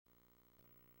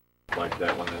like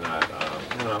that when they're not,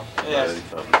 you know, yes.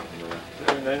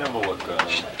 They never look.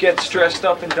 She gets dressed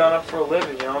up and done up for a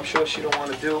living, you know. I'm sure she don't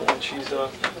want to do it when she's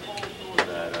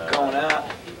going out.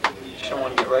 She don't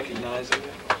want to get recognized.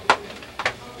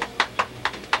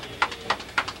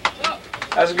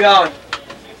 How's it going?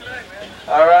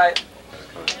 All right.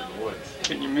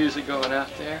 Getting your music going out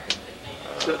there.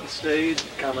 Setting the stage.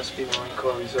 God must be Marine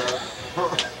Corps Reserve.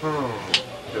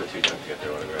 They're too young to get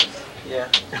their autographs. Yeah.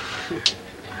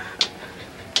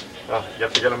 Oh, you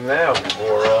have to get them now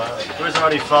before. Where's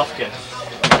Artie Fufkin?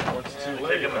 It's too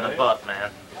late. Kick him in the butt,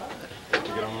 man. You have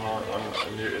to get them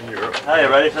in Europe. Hey, you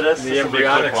ready for this? The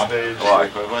embryonic stage. Why?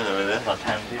 Quick one over there. About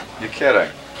 10 people. You're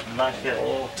kidding. I'm not kidding.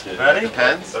 Oh, Ready?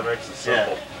 Depends. That makes it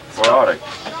simple. Where are they?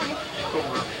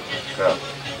 Go.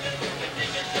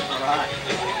 All right.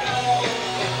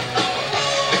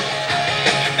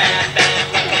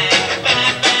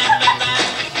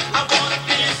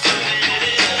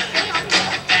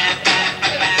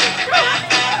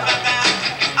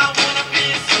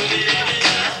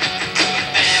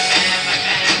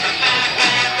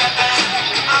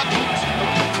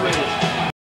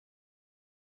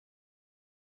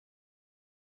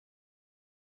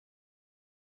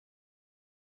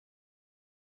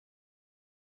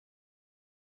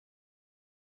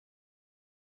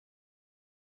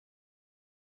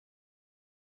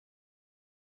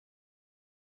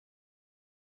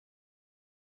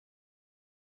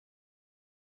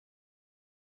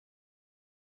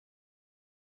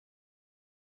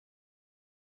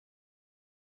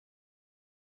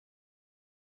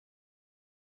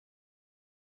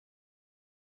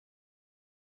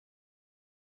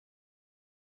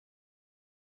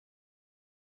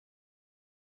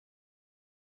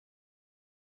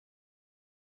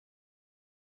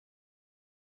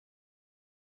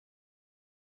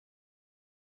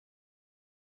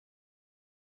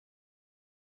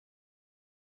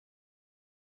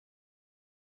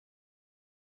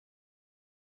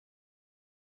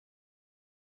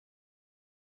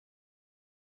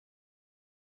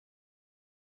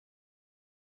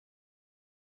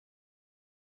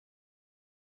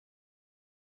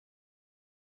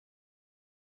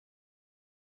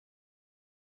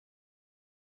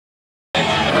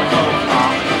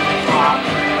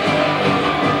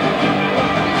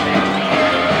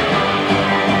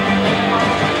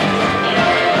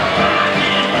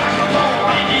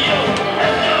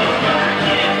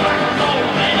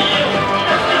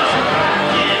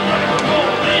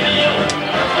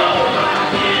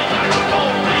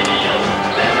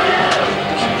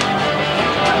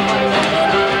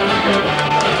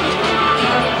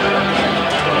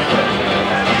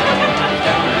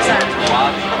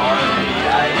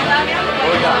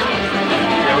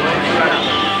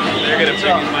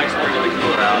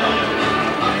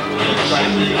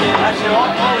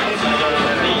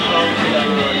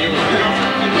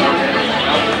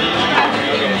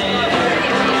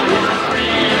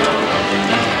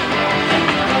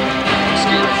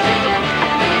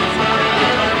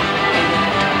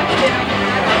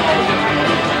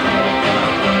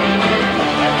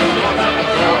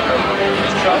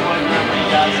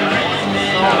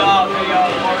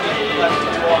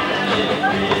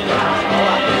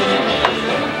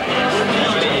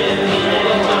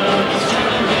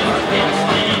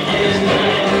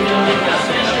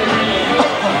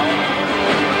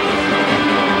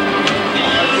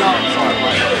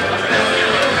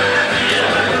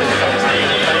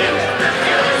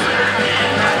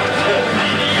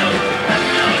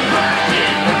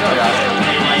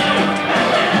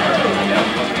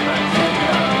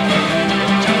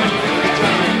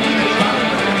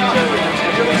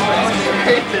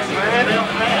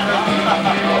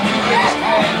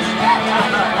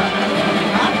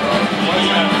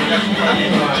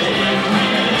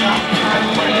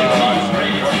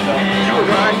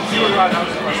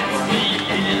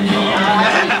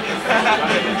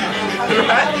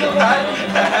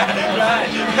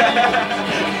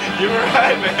 You were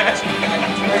right,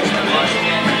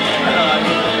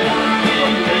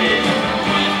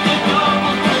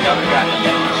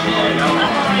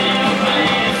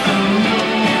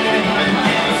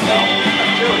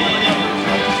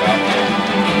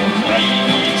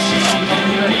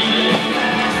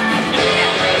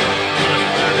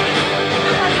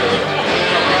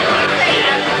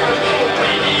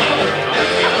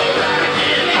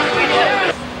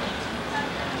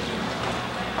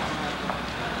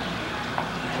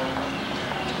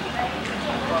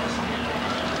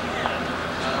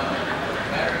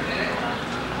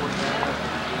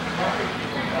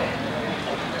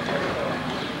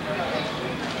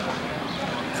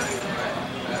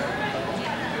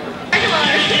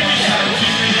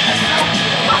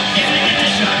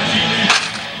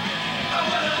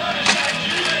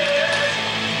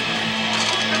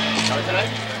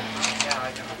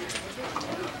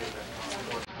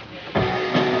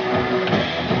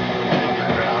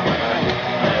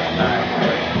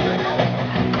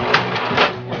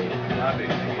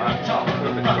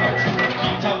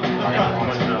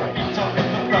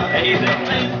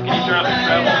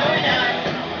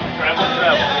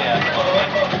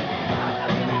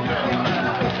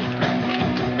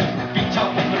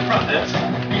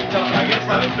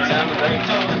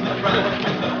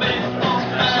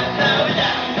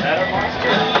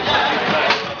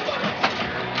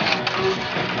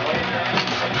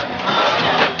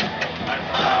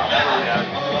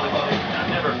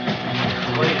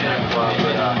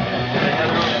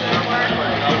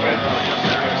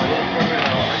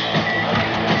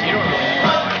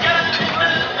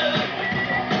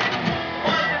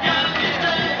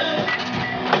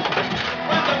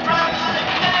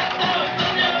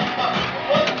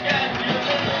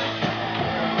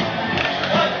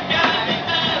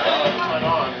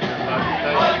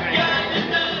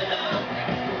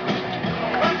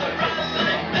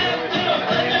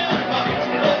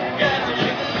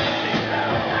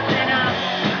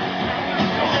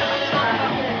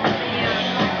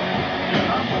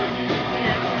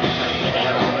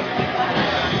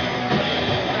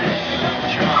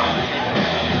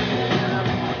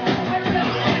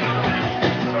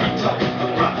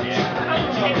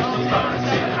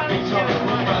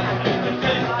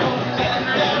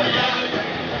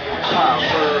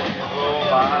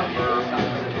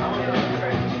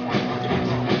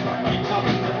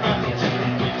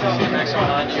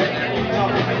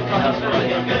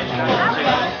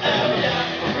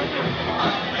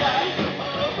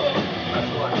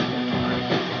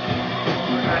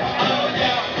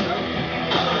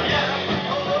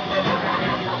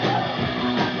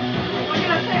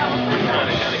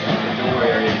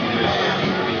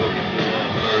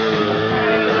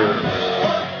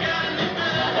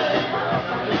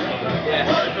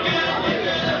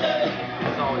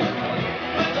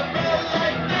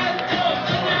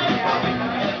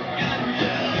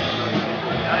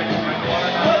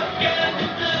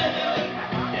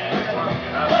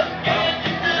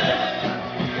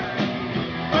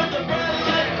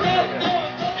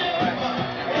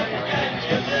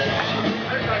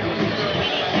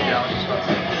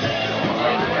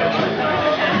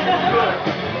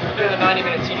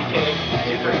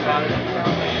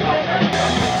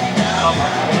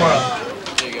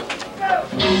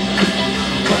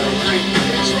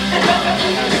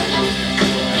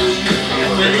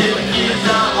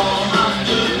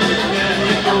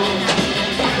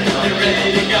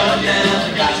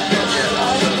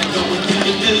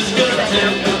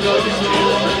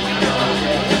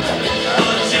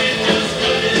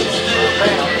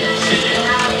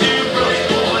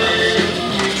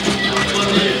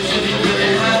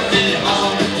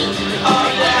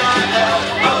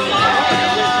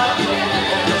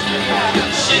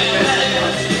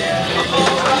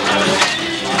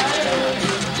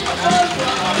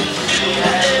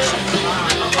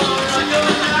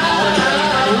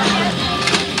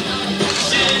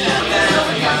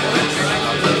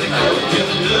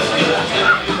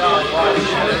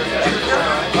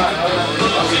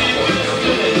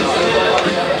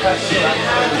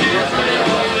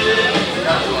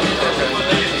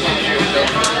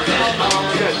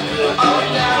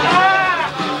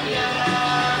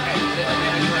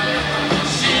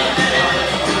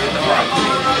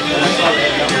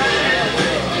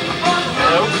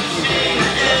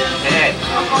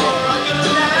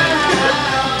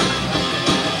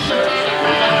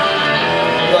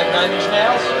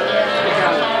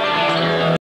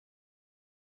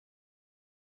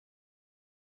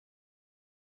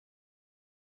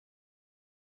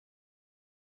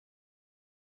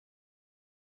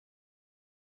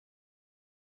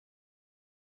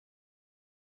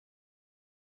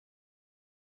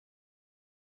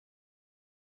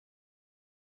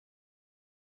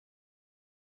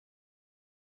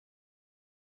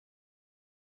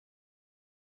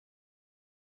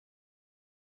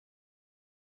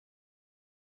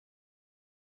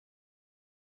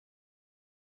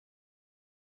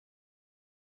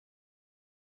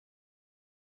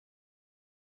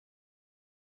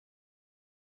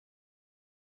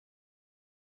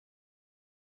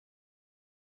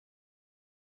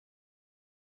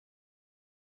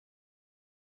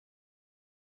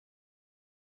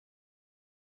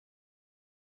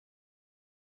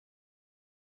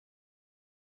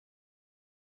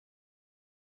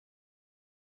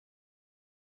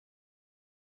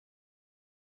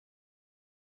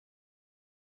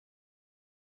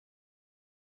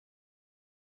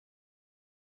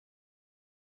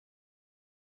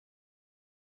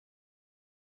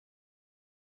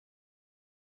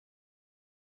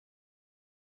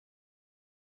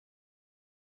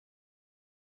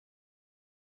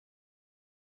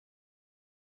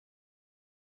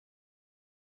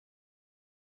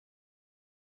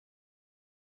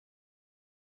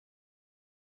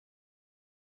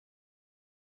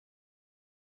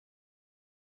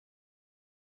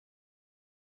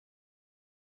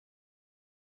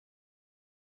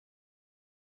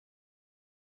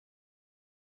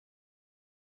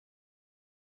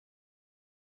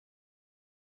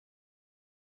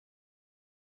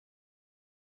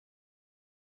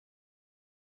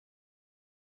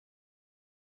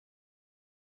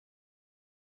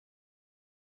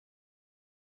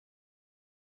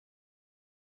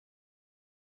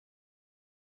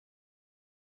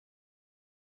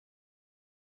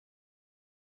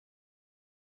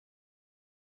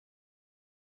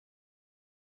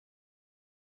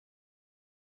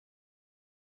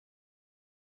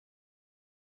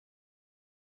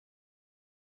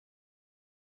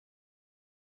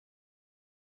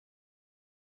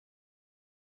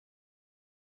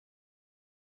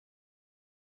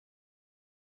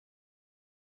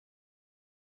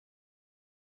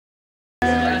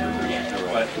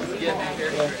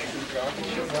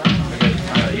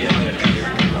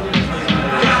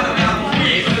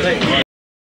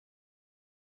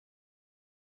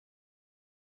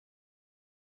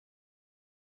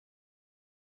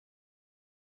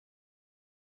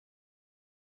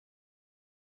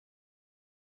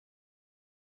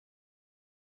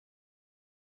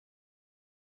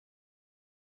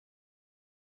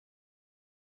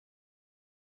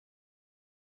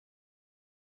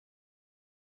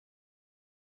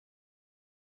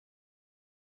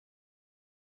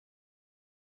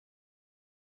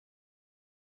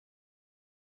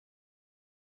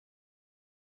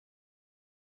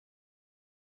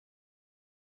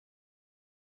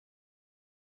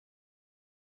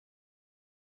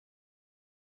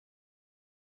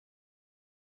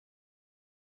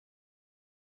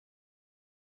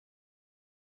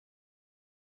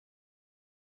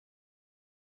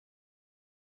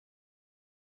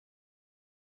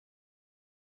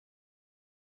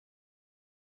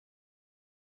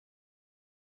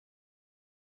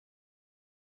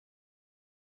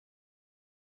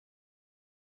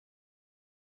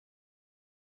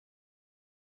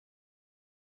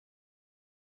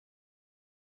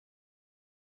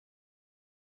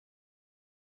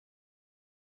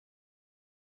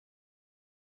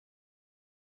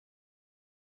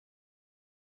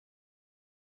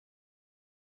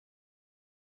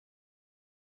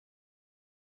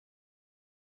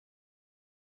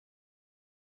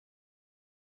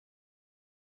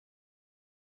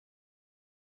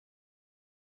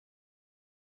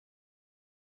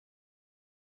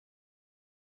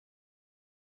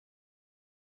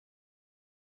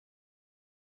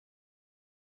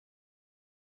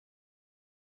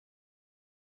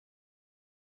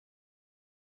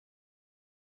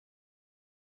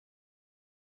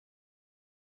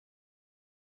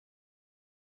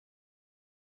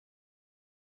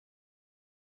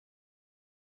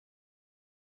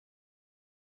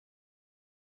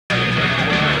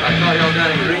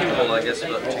 down in Greenville, I guess,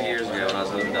 about 2 years ago when I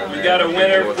was living down there. We got a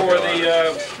winner for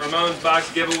the Ramones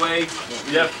box giveaway.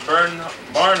 Jeff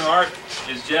Barnhart.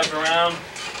 Is Jeff around?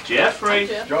 Jeffrey.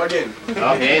 Jordan.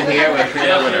 Oh, he ain't here. We're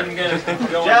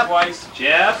Go Jeff. Twice.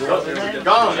 Jeff. What's his name? Jeff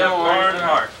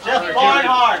Barnhart. Jeff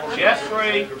Barnhart.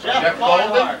 Jeffrey. Jeff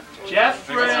Barnhart.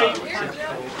 Jeffrey. All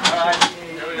right.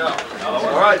 Here we go.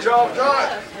 All right, John.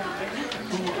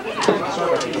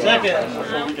 Second.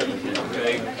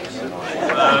 Okay.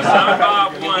 Simon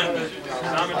Bob won.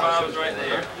 Simon Bob is right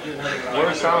there.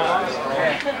 Where's Simon Bob?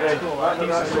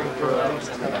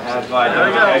 There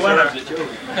we go, winner.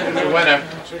 The winner.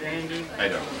 I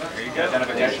know.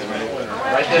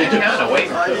 Right there, the counter,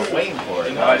 waiting for it.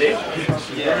 No, I did.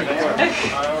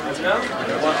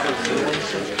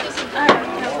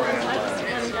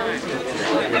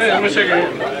 Hey, let me shake your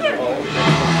hand.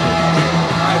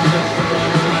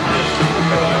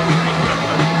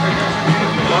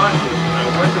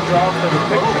 Where's the draw for the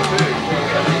picture too?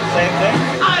 Same thing.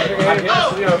 Let's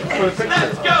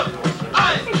go!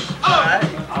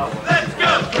 Let's go.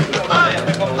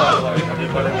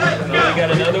 We got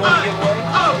another one to give away?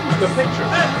 The picture.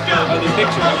 Oh, the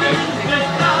picture, okay.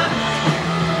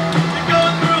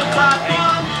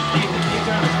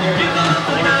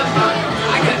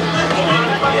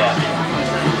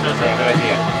 Good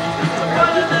idea.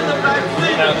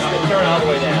 Now, turn all the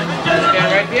way down.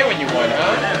 Stand right there when you won,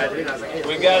 huh?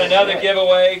 We got another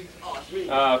giveaway.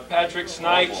 Patrick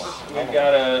Snipes. We've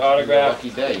got an autograph. Lucky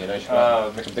day, you know. You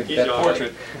should make a big He's bet a for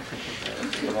portrait.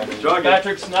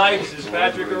 Patrick Snipes. Is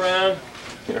Patrick around?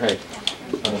 it. Right.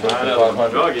 I know.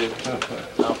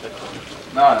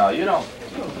 No, you don't.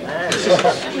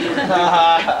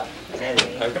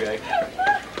 Okay.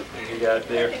 You got it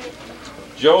there.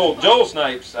 Joel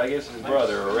Snipes. I guess his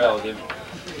brother or relative.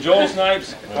 Joel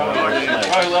Snipes. Probably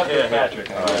left with Patrick.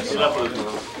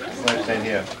 Snipes ain't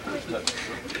here.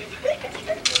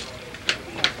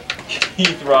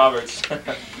 Keith Roberts.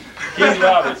 Keith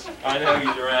Roberts. I know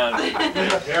he's around.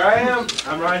 Here I am.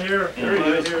 I'm right here. He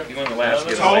won the last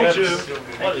Told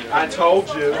giveaway. you. I told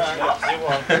you.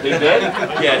 He did?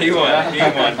 Yeah, he won. He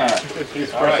won.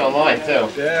 He's first online, too.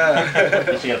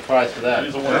 Yeah. You should get a prize for that.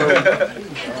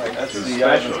 That's the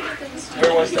special.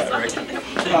 Where was that, Rick?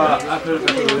 I put it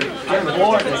in the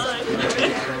morning.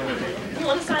 You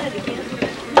want to sign it again?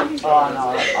 Oh,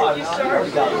 no. Oh, you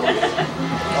already got one.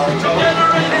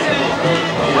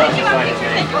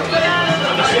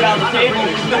 Sit on the table.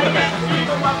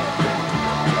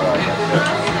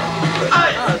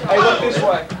 Hey, look this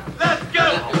way. Let's go!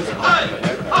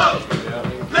 Oh!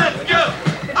 Let's go!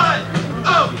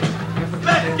 Oh!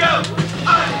 Let's go!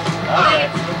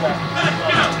 Let's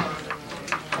go!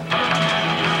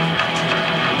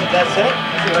 That's it?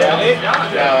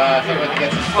 No, I think we have to get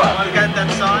some stuff. You got that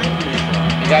sign?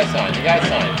 You guys sign. You guys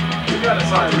sign. You gotta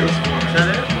sign this. Is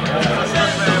that it?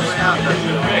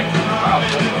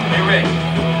 Hey, Rick.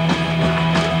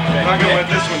 I'm not gonna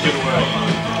let this one get away.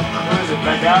 What is it,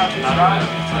 back out? All right.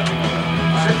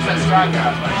 Six and strike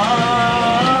out.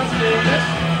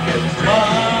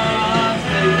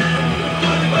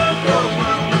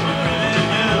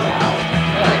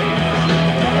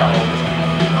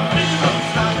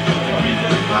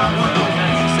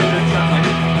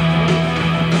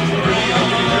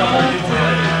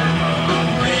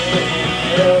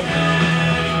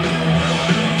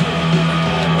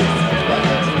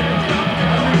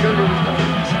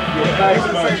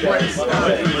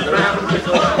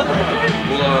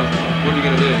 Well, what are you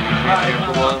going to do? You can't here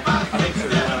for a while?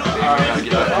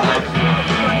 Get out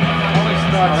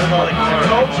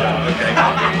Okay.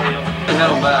 head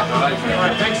on back, all right? All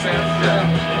right, thanks, Sam. Yeah.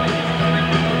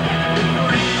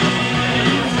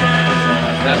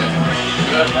 Good.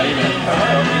 How you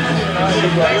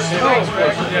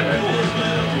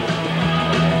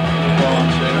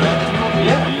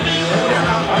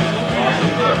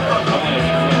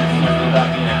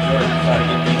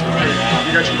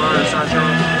You got your brother sign,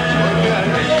 Charles?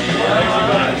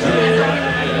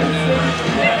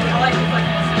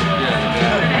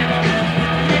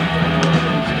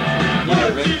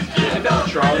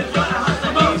 Charlotte.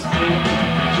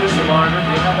 Just a minor. Do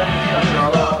you have anything,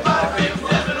 Charlotte?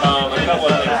 A couple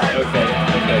of things. Okay.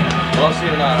 Well, I'll see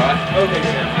you tonight, all right? Okay,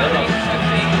 Sam.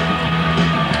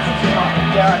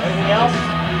 Anything else?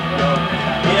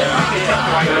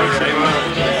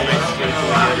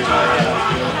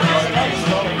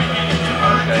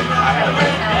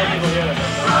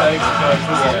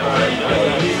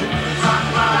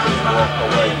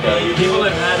 People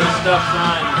that had their stuff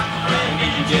signed, we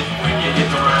need to get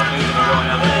around moving and going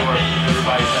out the door.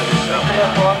 Everybody's had their stuff.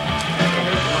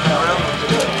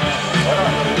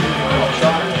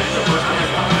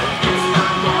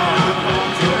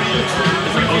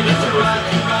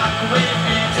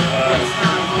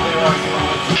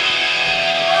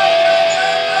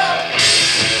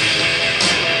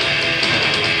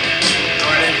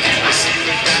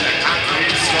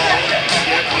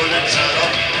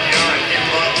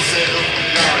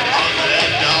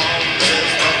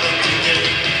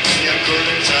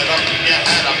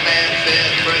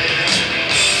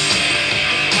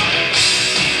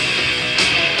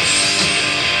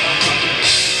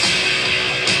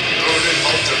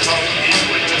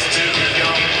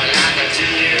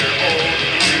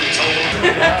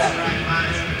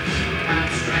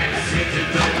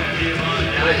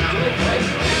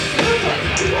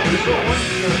 How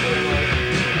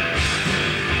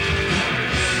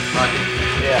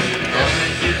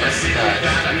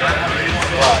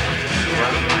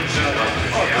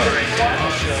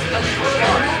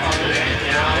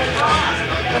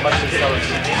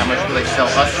much do they sell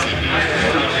us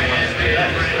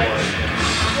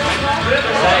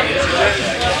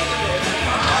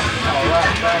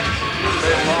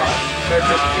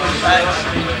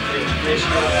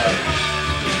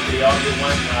Can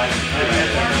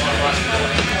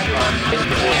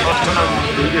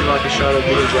you give like a shot of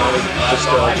Billy Johnny just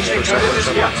for a second or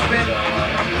something?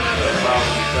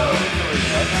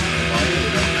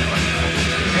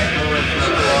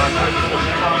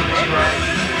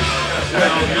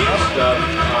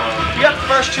 You got the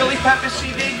first Chili Peppers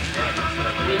CD?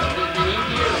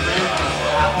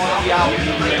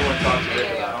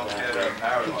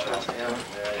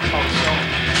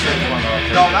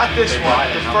 No, not this one.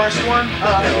 The first one?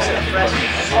 Oh,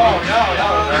 no.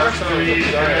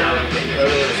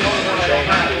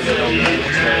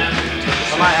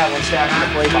 I might have one stacked in the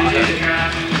play box.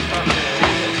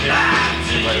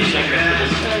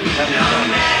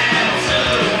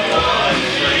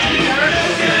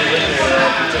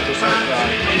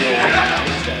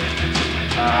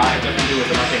 I have nothing to do with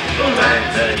them. I can't control that.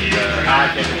 I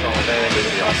can't control that.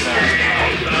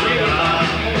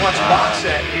 What's box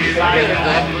set?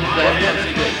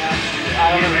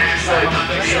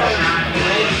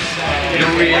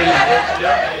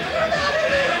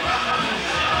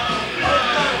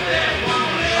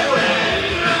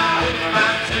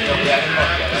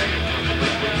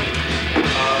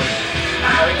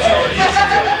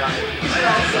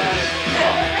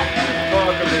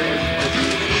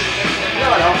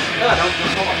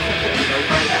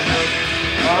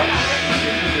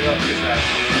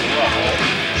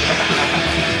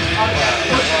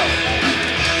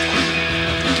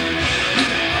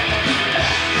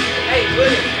 Hey,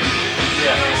 William.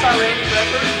 You saw Randy's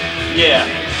record? Yeah.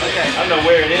 Okay. I don't know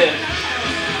where it is. I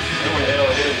don't know where the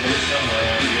hell it is, but it's somewhere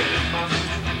around here.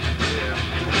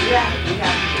 Yeah.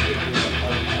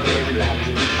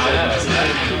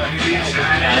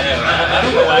 I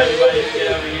don't know why everybody didn't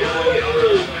get over here. I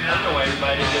don't know why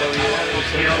everybody didn't get over here.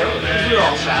 You're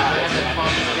all shy.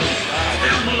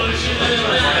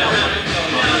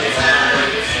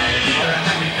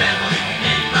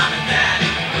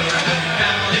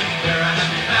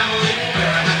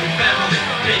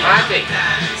 Auntie,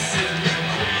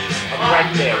 I'm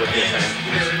right there with you.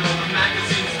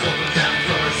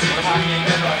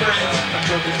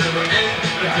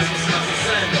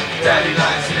 Daddy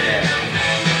likes it.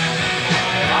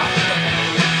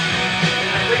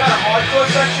 They got a hardcore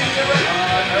section to it?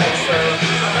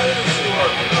 I didn't see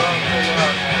what.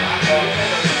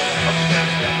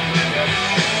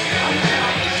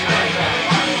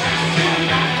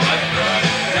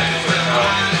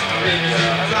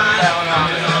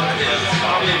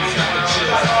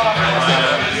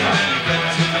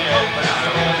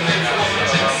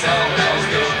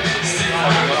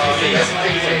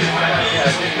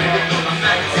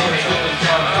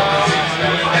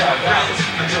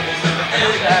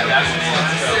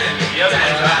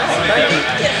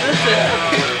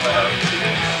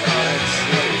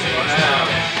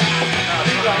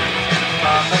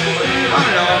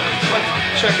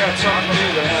 Check out something new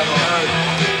that I haven't heard.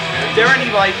 Are there any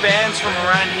like bands from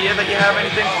around here that you have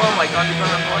anything from, like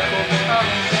underground hardcore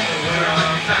bands?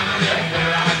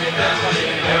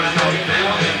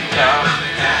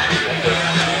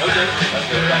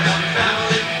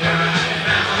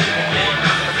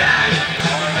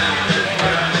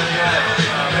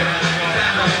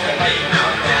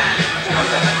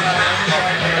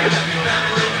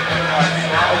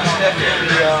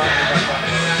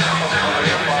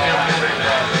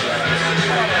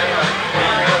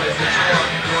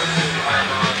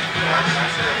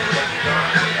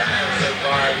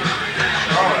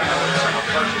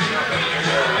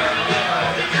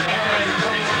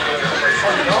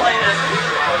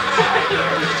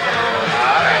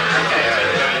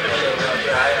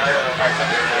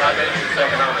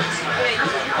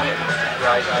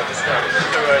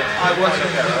 I wasn't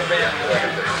in the band.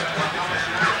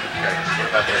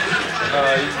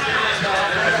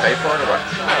 I pay for it or what?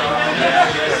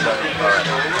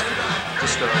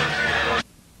 Just